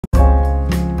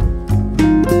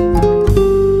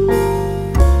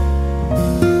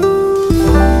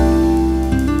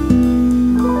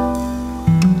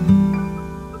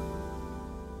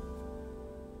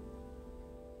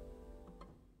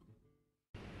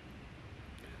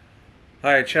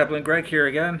Hi, Chaplain Greg here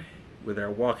again with our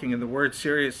Walking in the Word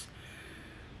series.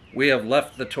 We have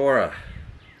left the Torah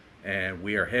and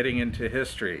we are heading into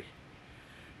history.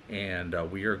 And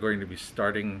we are going to be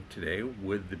starting today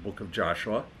with the book of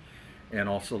Joshua and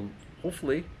also,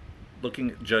 hopefully, looking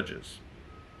at Judges.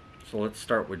 So let's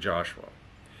start with Joshua.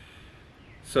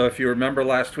 So if you remember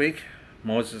last week,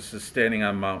 Moses is standing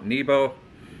on Mount Nebo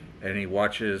and he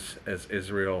watches as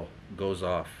Israel goes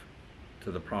off to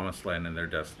the promised land and their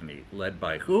destiny, led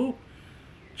by who?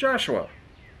 Joshua.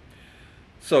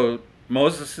 So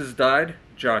Moses has died,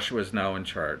 Joshua is now in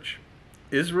charge.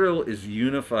 Israel is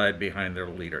unified behind their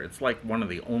leader. It's like one of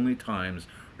the only times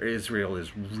where Israel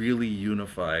is really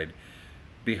unified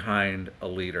behind a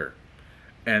leader.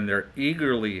 And they're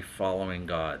eagerly following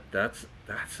God. That's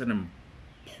an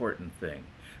important thing.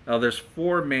 Now there's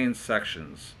four main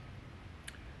sections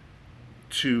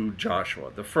to Joshua.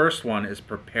 The first one is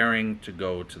preparing to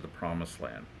go to the promised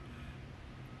land.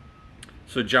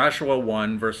 So Joshua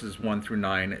 1 verses 1 through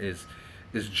 9 is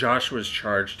Joshua's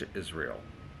charge to Israel.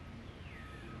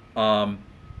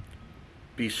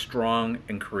 Be strong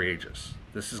and courageous.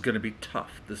 This is going to be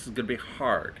tough. This is going to be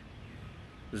hard.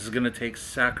 This is going to take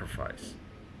sacrifice.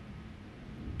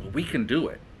 But we can do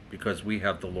it because we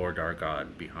have the Lord our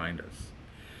God behind us.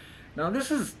 Now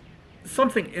this is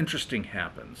something interesting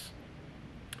happens.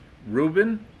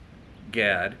 Reuben,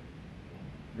 Gad,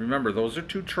 remember those are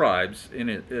two tribes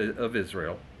of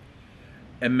Israel,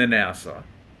 and Manasseh,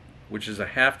 which is a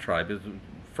half-tribe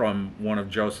from one of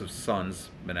Joseph's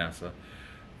sons, Manasseh.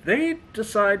 They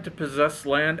decide to possess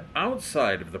land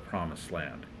outside of the promised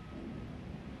land.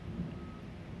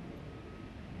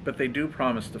 But they do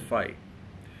promise to fight.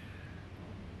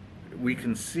 We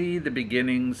can see the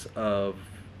beginnings of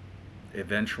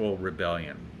eventual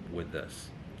rebellion with this.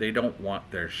 They don't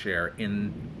want their share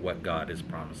in what God has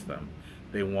promised them.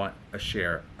 They want a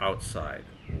share outside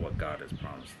of what God has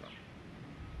promised them.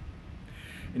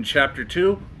 In chapter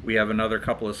 2, we have another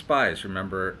couple of spies.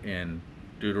 Remember in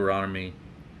in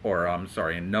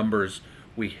Numbers,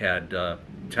 we had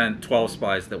 12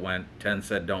 spies that went. 10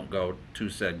 said don't go, 2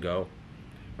 said go.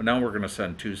 But now we're going to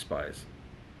send 2 spies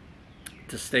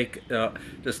to stake out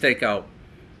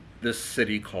this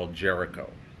city called Jericho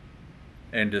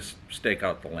and just stake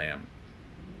out the land.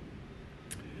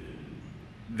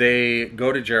 They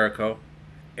go to Jericho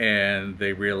and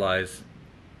they realize,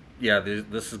 yeah,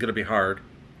 this is going to be hard,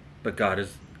 but God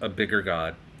is a bigger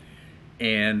God.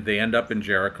 And they end up in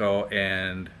Jericho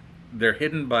and they're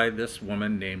hidden by this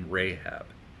woman named Rahab.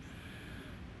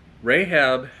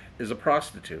 Rahab is a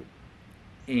prostitute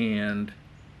and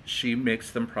she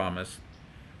makes them promise.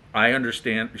 I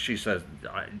understand, she says,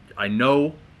 I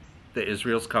know that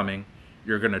Israel's coming.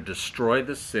 You're going to destroy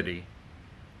this city,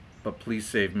 but please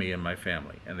save me and my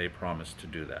family. And they promise to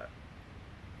do that.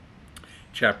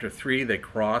 Chapter 3, they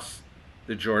cross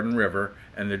the Jordan River,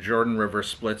 and the Jordan River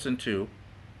splits in two.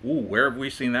 Ooh, where have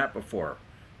we seen that before?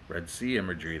 Red Sea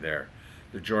imagery there.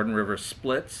 The Jordan River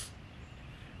splits,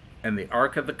 and the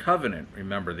Ark of the Covenant,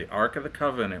 remember, the Ark of the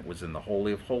Covenant was in the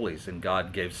Holy of Holies, and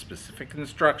God gave specific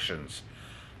instructions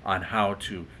on how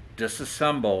to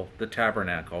disassemble the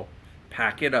tabernacle,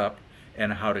 pack it up,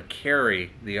 and how to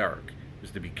carry the ark. It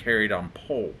was to be carried on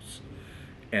poles.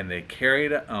 And they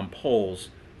carried it on poles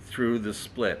through the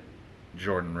split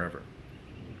Jordan River.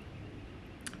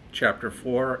 Chapter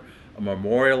 4, a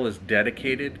memorial is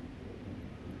dedicated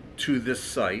to this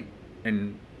site,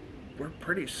 and we're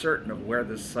pretty certain of where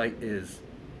this site is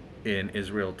in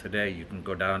Israel today. You can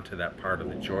go down to that part of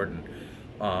the Jordan.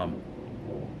 A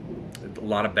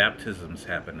lot of baptisms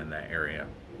happen in that area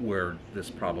where this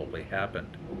probably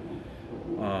happened.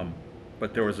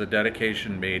 But there was a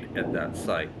dedication made at that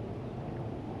site.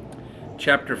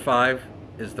 Chapter 5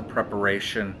 is the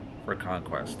preparation for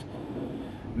conquest.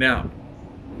 Now,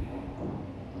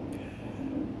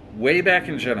 way back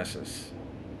in Genesis,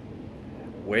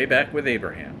 way back with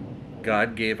Abraham,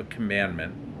 God gave a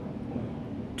commandment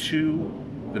to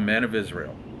the men of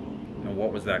Israel. And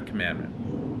what was that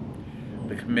commandment?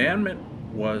 The commandment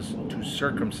was to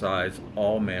circumcise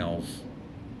all males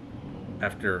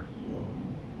after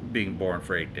being born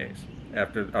for 8 days,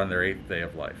 on their 8th day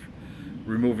of life,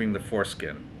 removing the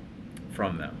foreskin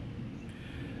from them.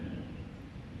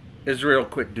 Israel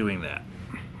quit doing that.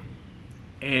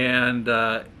 And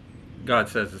God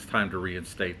says it's time to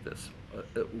reinstate this.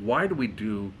 Why do we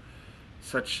do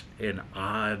such an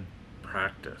odd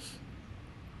practice?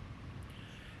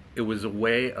 It was a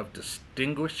way of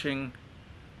distinguishing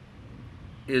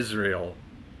Israel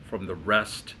from the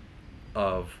rest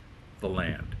of the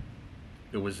land.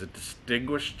 It was a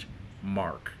distinguished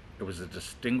mark. It was a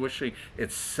distinguishing,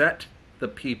 it set the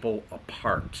people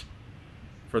apart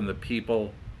from the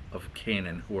people of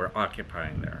Canaan who were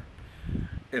occupying there.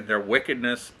 In their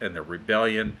wickedness and their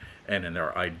rebellion and in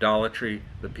their idolatry,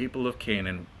 the people of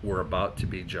Canaan were about to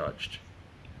be judged.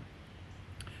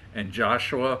 And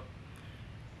Joshua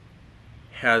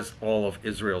has all of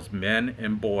Israel's men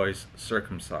and boys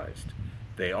circumcised.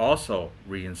 They also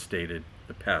reinstated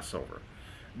the Passover.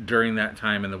 During that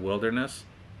time in the wilderness,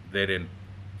 they didn't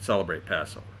celebrate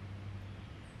Passover,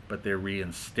 but they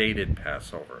reinstated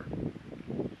Passover.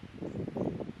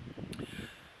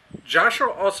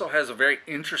 Joshua also has a very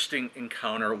interesting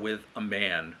encounter with a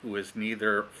man who is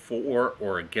neither for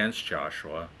or against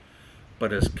Joshua,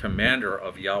 but is commander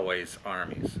of Yahweh's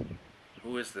armies.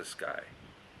 Who is this guy?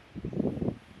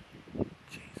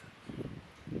 Jesus.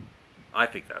 I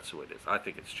think that's who it is. I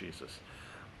think it's Jesus.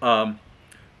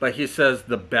 But he says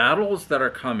the battles that are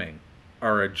coming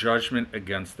are a judgment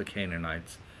against the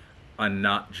Canaanites and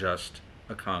not just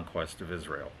a conquest of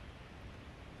Israel.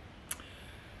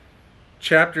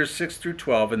 Chapters 6 through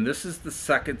 12, and this is the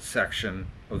second section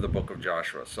of the book of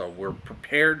Joshua. So we're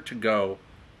prepared to go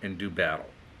and do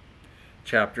battle.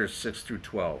 Chapters 6 through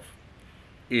 12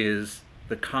 is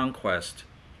the conquest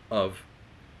of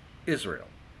Israel.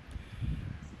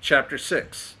 Chapter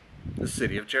 6, the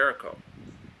city of Jericho.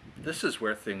 This is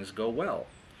where things go well.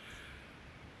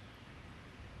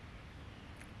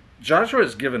 Joshua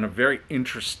is given a very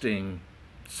interesting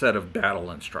set of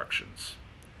battle instructions.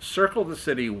 Circle the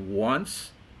city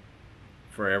once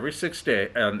for every 6 days,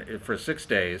 for 6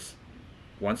 days,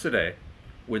 once a day,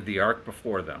 with the ark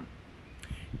before them.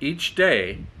 Each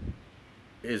day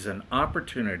is an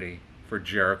opportunity for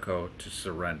Jericho to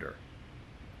surrender.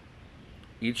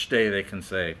 Each day they can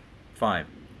say, fine,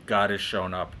 God has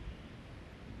shown up,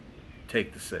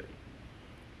 take the city.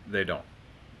 They don't.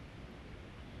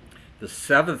 The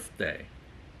seventh day,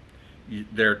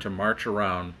 they're to march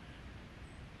around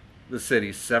the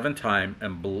city 7 times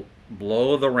and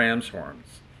blow the ram's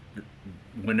horns.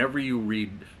 Whenever you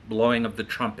read blowing of the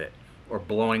trumpet or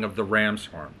blowing of the ram's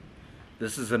horn,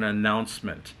 this is an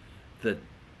announcement that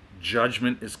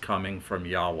judgment is coming from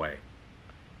Yahweh.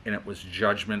 And it was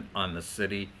judgment on the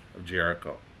city of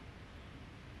Jericho.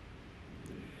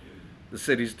 The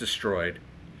city's destroyed,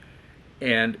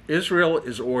 and Israel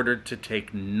is ordered to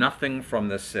take nothing from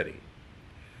the city.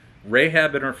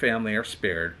 Rahab and her family are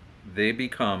spared. They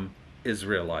become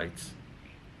Israelites.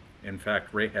 In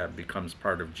fact, Rahab becomes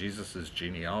part of Jesus'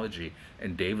 genealogy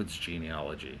and David's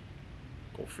genealogy.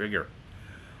 Go figure.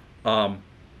 But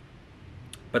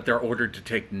they're ordered to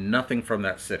take nothing from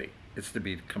that city. It's to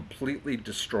be completely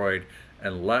destroyed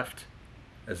and left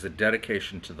as a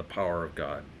dedication to the power of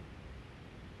God.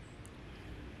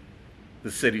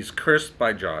 The city's cursed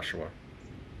by Joshua,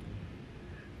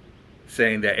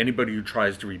 saying that anybody who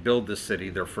tries to rebuild this city,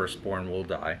 their firstborn will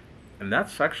die. And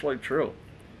that's actually true.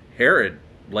 Herod,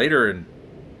 later in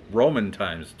Roman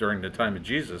times, during the time of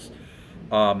Jesus,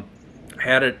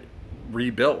 had it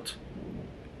rebuilt.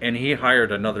 And he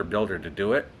hired another builder to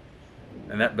do it.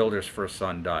 And that builder's first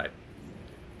son died.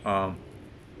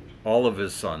 All of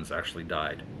his sons actually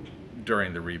died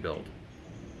during the rebuild.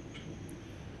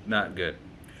 Not good.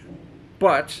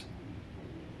 But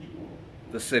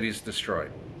the city's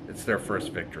destroyed. It's their first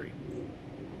victory.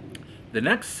 The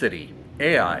next city,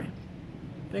 Ai,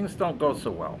 things don't go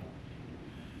so well.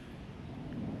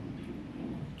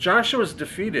 Joshua's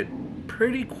defeated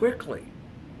pretty quickly.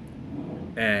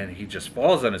 And he just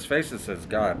falls on his face and says,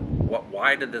 God,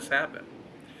 why did this happen?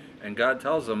 And God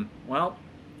tells him, well,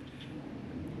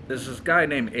 there's this guy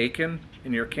named Achan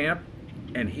in your camp,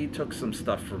 and he took some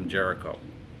stuff from Jericho.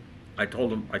 I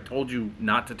told you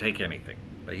not to take anything,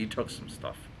 but he took some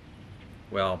stuff.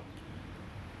 Well,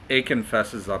 Achan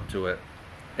fesses up to it,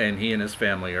 and he and his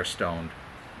family are stoned.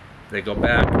 They go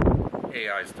back.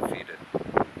 Ai's defeated.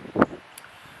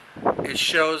 It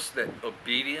shows that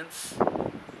obedience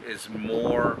is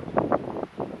more.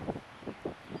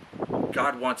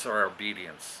 God wants our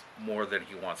obedience more than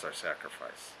he wants our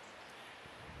sacrifice.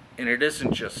 And it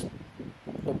isn't just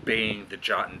obeying the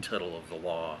jot and tittle of the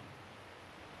law,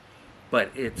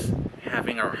 but it's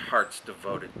having our hearts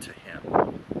devoted to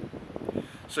him.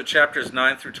 So chapters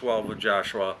 9 through 12 of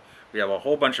Joshua, we have a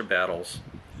whole bunch of battles.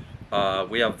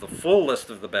 We have the full list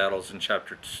of the battles in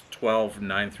chapter 12,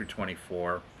 9 through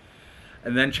 24.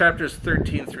 And then chapters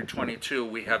 13 through 22,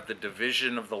 we have the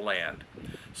division of the land.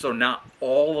 So not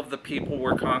all of the people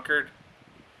were conquered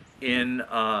in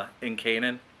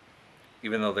Canaan,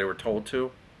 even though they were told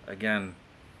to. Again,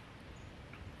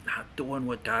 not doing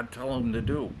what God told them to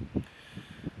do.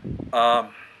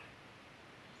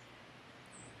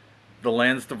 The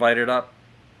land's divided up.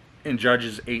 In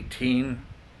Judges 18,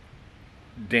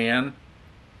 Dan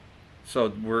So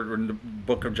we're in the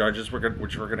book of Judges,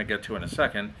 which we're going to get to in a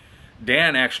second.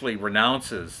 Dan actually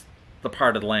renounces the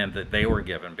part of the land that they were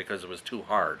given because it was too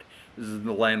hard. This is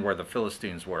the land where the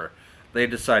Philistines were. They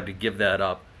decided to give that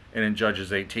up, and in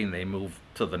Judges 18 they moved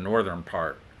to the northern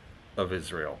part of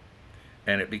Israel,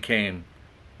 and it became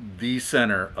the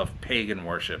center of pagan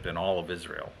worship in all of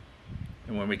Israel.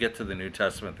 And when we get to the New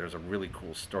Testament, there's a really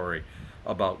cool story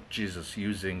about Jesus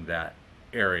using that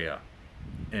area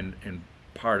in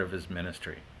part of his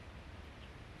ministry.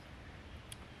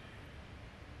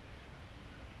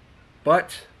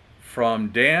 But from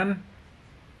Dan,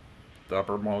 the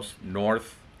uppermost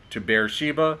north, to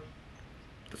Beersheba,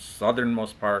 the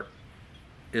southernmost part,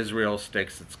 Israel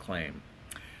stakes its claim.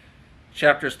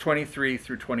 Chapters 23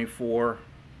 through 24,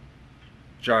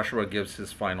 Joshua gives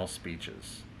his final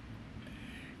speeches.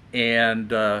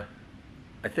 And I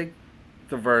think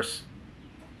the verse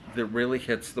that really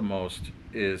hits the most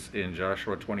is in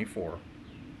Joshua 24.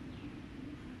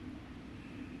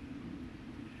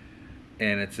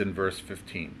 And it's in verse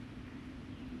 15.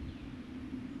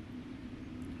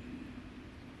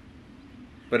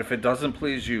 But if it doesn't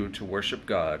please you to worship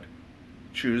God,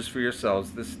 choose for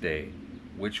yourselves this day,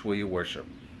 which will you worship?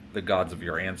 The gods of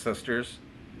your ancestors,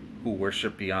 who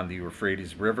worship beyond the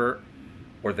Euphrates River,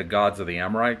 or the gods of the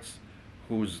Amorites,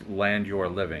 whose land you are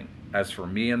living? As for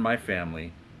me and my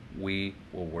family, we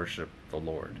will worship the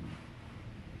Lord.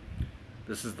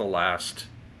 This is the last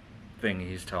thing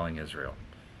he's telling Israel.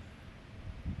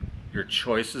 Your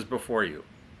choice is before you.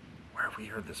 Where have we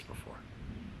heard this before?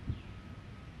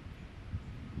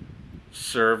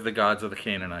 Serve the gods of the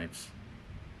Canaanites,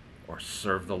 or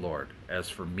serve the Lord. As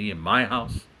for me and my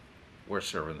house, we're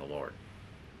serving the Lord.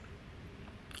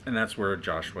 And that's where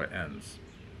Joshua ends.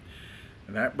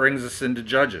 And that brings us into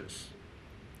Judges.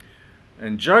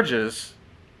 And Judges,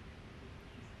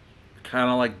 kind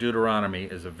of like Deuteronomy,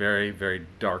 is a very, very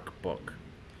dark book.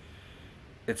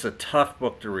 It's a tough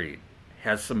book to read. It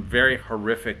has some very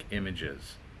horrific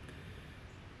images.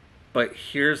 But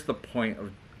here's the point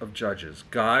of Judges.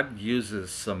 God uses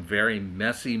some very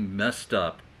messy, messed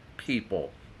up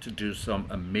people to do some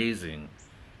amazing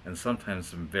and sometimes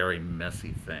some very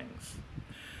messy things.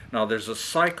 Now, there's a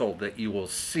cycle that you will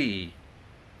see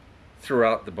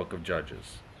throughout the book of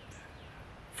Judges.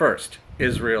 First,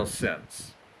 Israel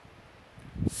sins.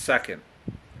 Second,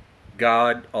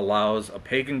 God allows a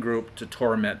pagan group to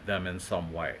torment them in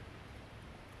some way.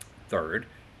 Third,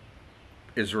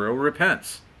 Israel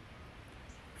repents.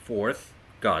 Fourth,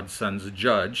 God sends a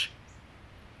judge.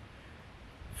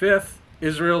 Fifth,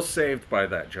 Israel's saved by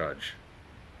that judge.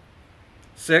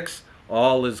 Sixth,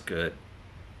 all is good.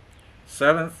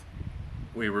 Seventh,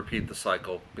 we repeat the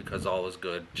cycle because all is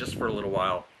good. Just for a little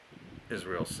while,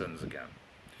 Israel sins again.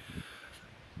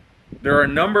 There are a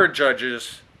number of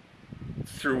judges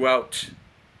throughout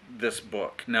this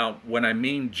book. Now, when I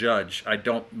mean judge, I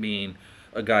don't mean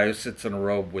a guy who sits in a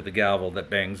robe with a gavel that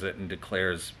bangs it and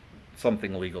declares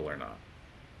something legal or not.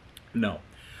 No.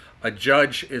 A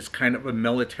judge is kind of a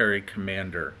military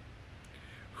commander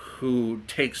who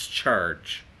takes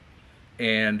charge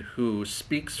and who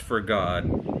speaks for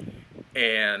God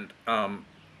and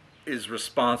is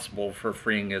responsible for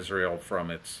freeing Israel from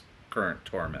its current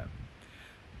torment.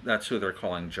 That's who they're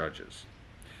calling judges.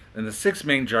 And the six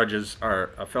main judges are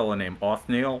a fellow named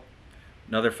Othniel,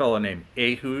 another fellow named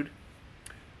Ehud,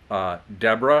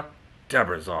 Deborah.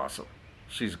 Deborah's awesome.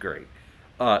 She's great.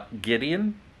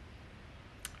 Gideon.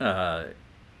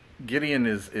 Gideon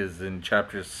is in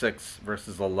chapter 6,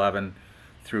 verses 11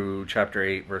 through chapter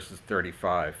 8, verses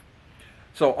 35.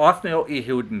 So Othniel,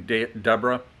 Ehud, and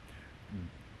Deborah,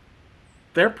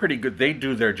 they're pretty good. They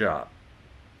do their job.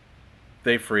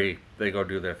 They free. They go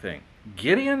do their thing.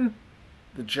 Gideon,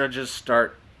 the judges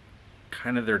start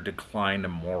kind of their decline in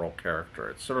moral character.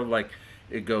 It's sort of like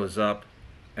it goes up,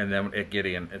 and then at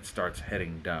Gideon, it starts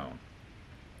heading down.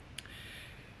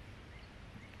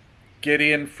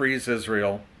 Gideon frees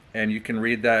Israel, and you can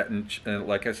read that, in,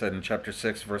 like I said, in chapter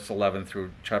 6, verse 11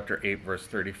 through chapter 8, verse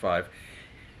 35.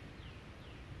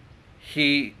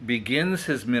 He begins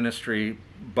his ministry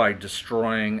by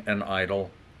destroying an idol.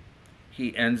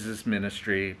 He ends his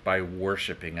ministry by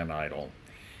worshiping an idol.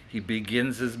 He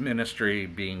begins his ministry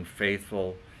being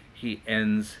faithful. He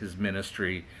ends his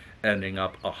ministry ending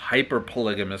up a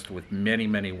hyper-polygamist with many,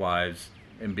 many wives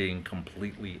and being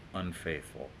completely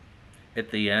unfaithful.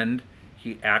 At the end,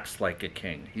 he acts like a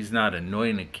king. He's not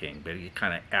anointed king, but he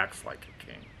kind of acts like a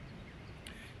king.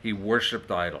 He worshipped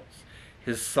idols.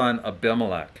 His son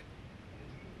Abimelech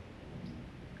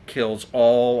kills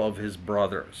all of his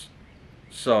brothers.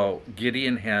 So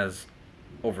Gideon has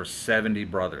over 70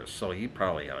 brothers, so he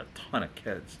probably had a ton of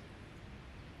kids.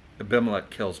 Abimelech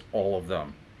kills all of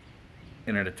them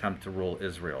in an attempt to rule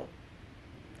Israel.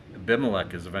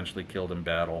 Abimelech is eventually killed in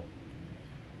battle,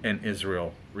 and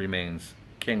Israel remains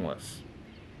kingless.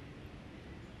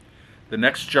 The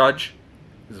next judge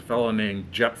is a fellow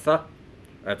named Jephthah.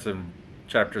 That's in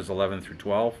chapters 11 through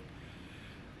 12.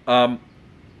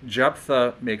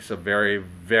 Jephthah makes a very,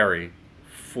 very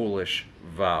foolish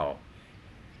vow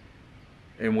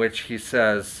in which he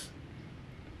says,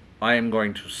 I am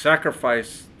going to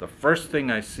sacrifice the first thing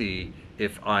I see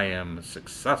if I am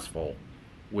successful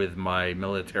with my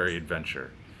military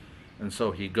adventure. And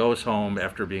so he goes home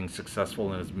after being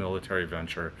successful in his military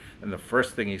venture, and the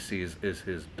first thing he sees is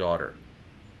his daughter.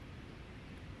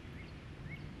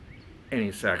 And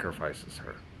he sacrifices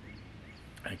her.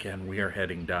 Again, we are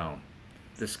heading down.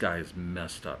 This guy is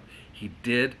messed up. He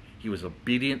was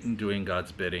obedient in doing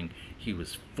God's bidding. He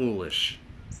was foolish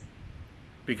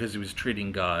because he was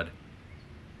treating God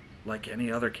like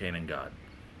any other Canaan god.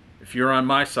 If you're on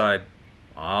my side,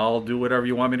 I'll do whatever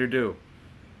you want me to do.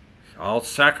 I'll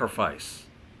sacrifice.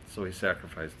 So he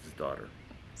sacrificed his daughter.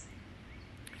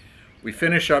 We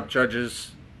finish up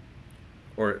Judges,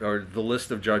 or the list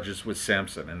of judges, with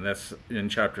Samson, and that's in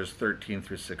chapters 13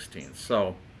 through 16.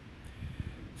 So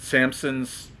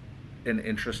Samson's an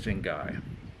interesting guy.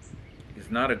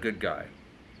 He's not a good guy.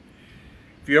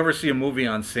 If you ever see a movie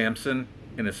on Samson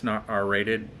and it's not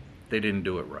R-rated, they didn't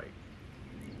do it right.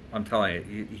 I'm telling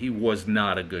you, he was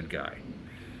not a good guy.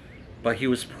 But he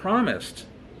was promised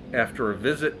after a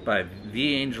visit by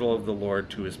the angel of the Lord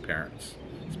to his parents.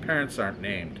 His parents aren't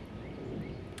named.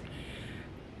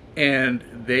 And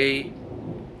they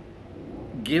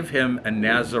give him a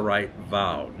Nazirite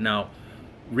vow. Now,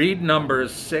 read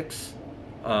Numbers 6,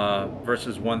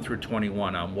 verses 1 through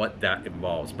 21 on what that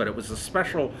involves. But it was a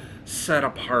special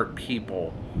set-apart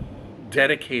people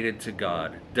dedicated to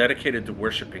God, dedicated to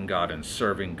worshiping God and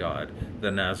serving God, the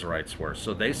Nazirites were.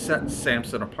 So they set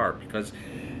Samson apart because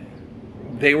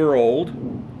they were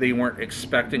old. They weren't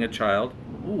expecting a child.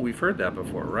 Ooh, we've heard that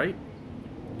before, right?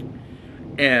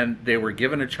 And they were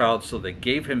given a child, so they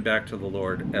gave him back to the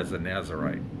Lord as a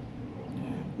Nazirite.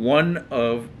 One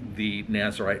of the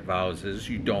Nazirite vows is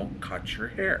you don't cut your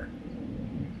hair.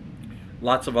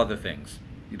 Lots of other things.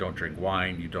 You don't drink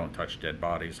wine, you don't touch dead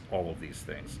bodies, all of these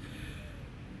things.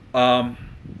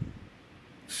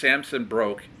 Samson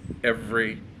broke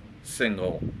every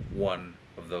single one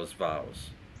of those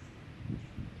vows.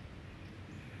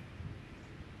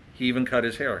 He even cut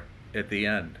his hair at the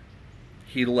end.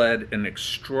 He led an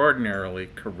extraordinarily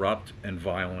corrupt and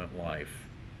violent life.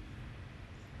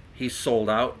 He sold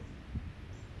out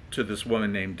to this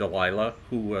woman named Delilah,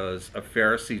 who was a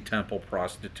Pharisee temple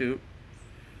prostitute.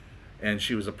 And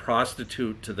she was a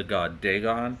prostitute to the god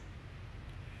Dagon.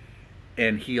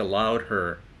 And he allowed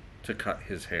her to cut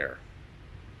his hair.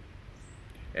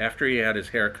 After he had his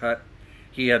hair cut,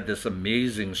 he had this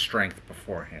amazing strength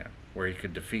beforehand, where he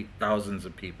could defeat thousands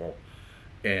of people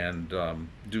and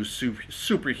do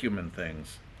superhuman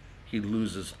things. He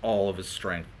loses all of his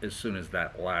strength as soon as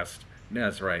that last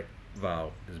Nazirite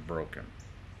vow is broken.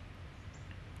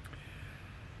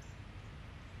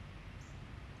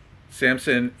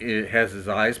 Samson has his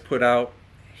eyes put out.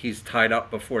 He's tied up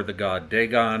before the god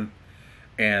Dagon,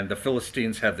 and the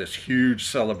Philistines have this huge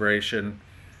celebration.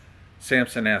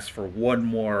 Samson asks for one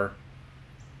more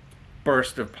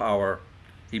burst of power.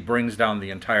 He brings down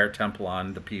the entire temple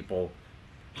on the people.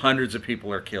 Hundreds of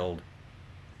people are killed,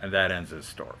 and that ends his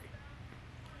story.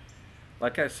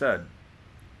 Like I said,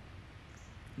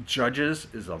 Judges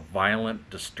is a violent,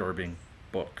 disturbing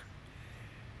book.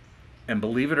 And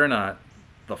believe it or not,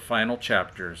 the final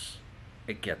chapters,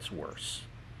 it gets worse.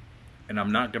 And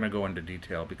I'm not going to go into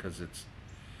detail because it's...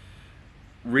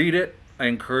 Read it. I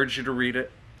encourage you to read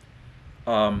it.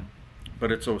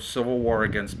 But it's a civil war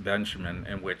against Benjamin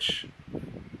in which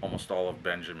almost all of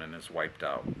Benjamin is wiped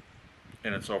out.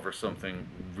 And it's over something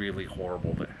really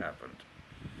horrible that happened.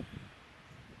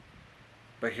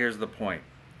 But here's the point.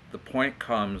 The point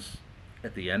comes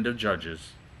at the end of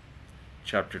Judges,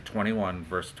 chapter 21,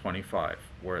 verse 25,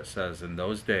 where it says, in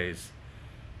those days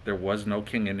there was no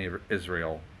king in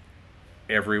Israel.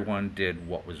 Everyone did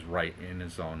what was right in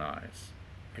his own eyes.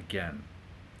 Again,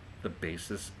 the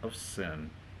basis of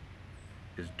sin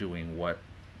is doing what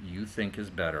you think is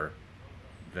better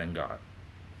than God.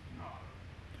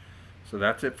 So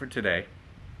that's it for today.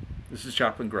 This is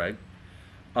Chaplain Greg.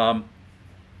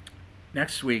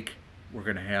 Next week, we're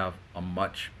going to have a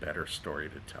much better story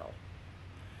to tell.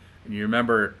 And you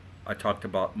remember I talked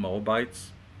about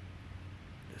Moabites?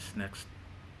 This next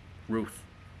Ruth,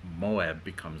 Moab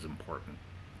becomes important.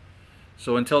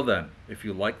 So until then, if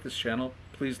you like this channel,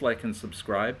 please like and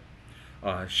subscribe.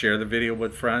 Share the video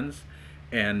with friends.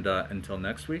 And until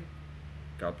next week,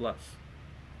 God bless.